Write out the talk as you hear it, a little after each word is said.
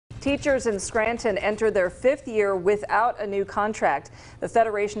Teachers in Scranton enter their 5th year without a new contract. The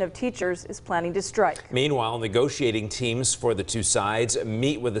Federation of Teachers is planning to strike. Meanwhile, negotiating teams for the two sides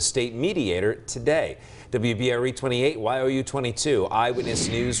meet with a state mediator today. WBRE 28, YOU 22, Eyewitness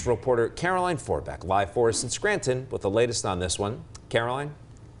News reporter Caroline Forbeck live for us in Scranton with the latest on this one. Caroline?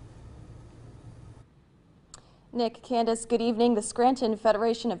 Nick, Candace, good evening. The Scranton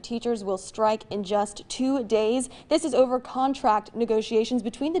Federation of Teachers will strike in just 2 days. This is over contract negotiations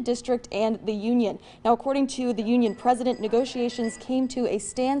between the district and the union. Now, according to the union president, negotiations came to a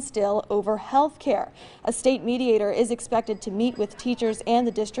standstill over health care. A state mediator is expected to meet with teachers and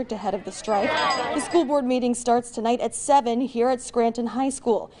the district ahead of the strike. The school board meeting starts tonight at 7 here at Scranton High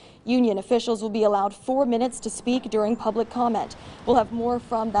School. Union officials will be allowed 4 minutes to speak during public comment. We'll have more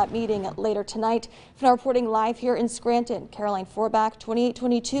from that meeting later tonight. For now, reporting live here in Scranton, Caroline Forbeck,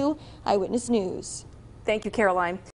 2822 Eyewitness News. Thank you, Caroline.